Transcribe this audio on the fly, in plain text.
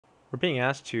We're being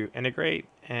asked to integrate,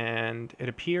 and it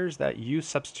appears that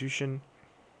u-substitution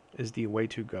is the way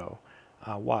to go.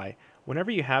 Why?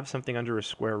 Whenever you have something under a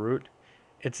square root,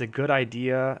 it's a good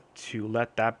idea to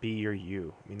let that be your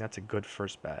u. I mean, that's a good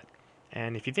first bet.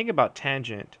 And if you think about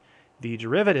tangent, the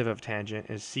derivative of tangent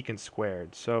is secant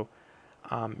squared. So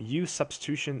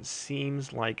u-substitution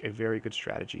seems like a very good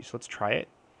strategy. So let's try it.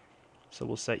 So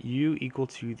we'll set u equal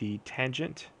to the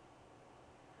tangent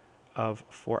of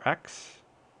 4x.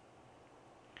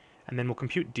 And then we'll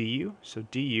compute du. So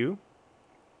du,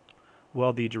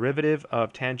 well, the derivative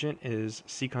of tangent is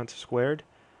secant squared.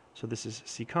 So this is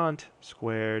secant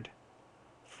squared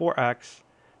 4x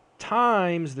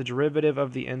times the derivative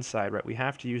of the inside, right? We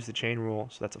have to use the chain rule,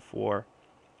 so that's a 4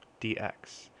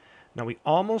 dx. Now we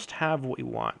almost have what we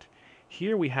want.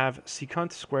 Here we have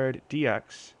secant squared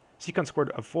dx, secant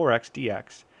squared of 4x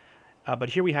dx, but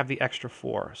here we have the extra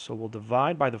 4, so we'll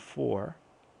divide by the 4.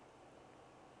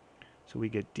 So we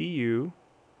get du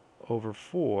over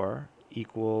 4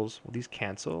 equals, well, these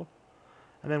cancel,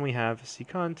 and then we have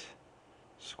secant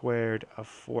squared of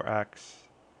 4x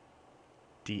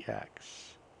dx.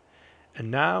 And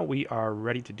now we are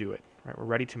ready to do it, right? We're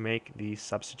ready to make the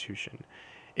substitution.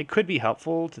 It could be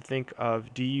helpful to think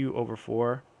of du over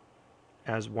 4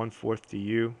 as 1/4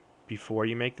 du before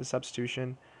you make the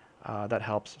substitution. That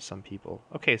helps some people.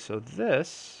 Okay, so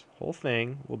this whole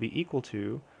thing will be equal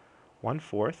to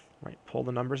 1/4, right? Pull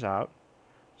the numbers out,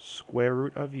 square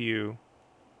root of u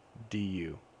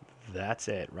du. That's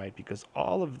it, right? Because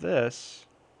all of this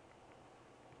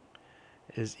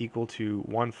is equal to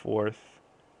 1/4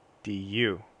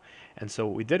 du. And so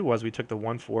what we did was we took the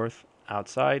 1/4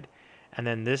 outside, and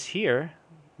then this here,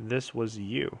 this was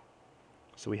u.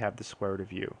 So we have the square root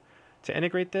of u. To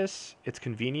integrate this, it's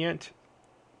convenient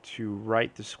to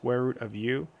write the square root of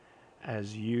u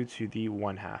as u to the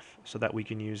 1/2 so that we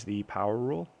can use the power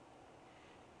rule.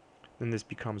 Then this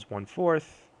becomes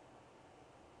 1/4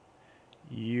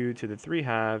 u to the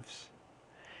 3/2,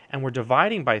 and we're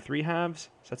dividing by 3/2,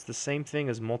 so that's the same thing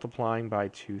as multiplying by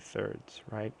 2/3,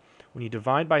 right? When you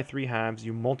divide by 3/2,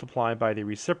 you multiply by the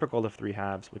reciprocal of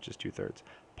 3/2, which is 2/3,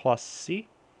 plus c.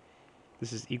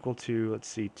 This is equal to, let's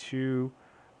see, 2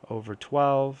 over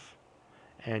 12,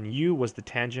 and u was the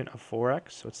tangent of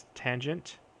 4x, so it's the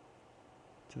tangent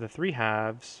to the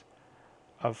 3/2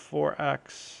 of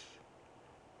 4x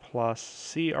plus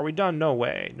c. Are we done? No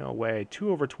way, no way. 2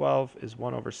 over 12 is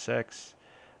 1 over 6.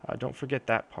 Don't forget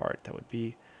that part. That would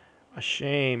be a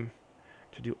shame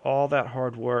to do all that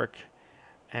hard work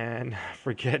and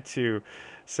forget to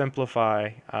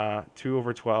simplify. 2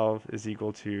 over 12 is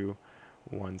equal to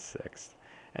 1/6.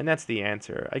 And that's the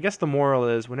answer. I guess the moral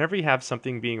is whenever you have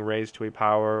something being raised to a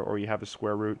power or you have a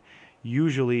square root,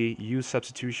 usually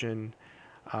u-substitution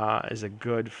is a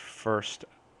good first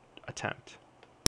attempt.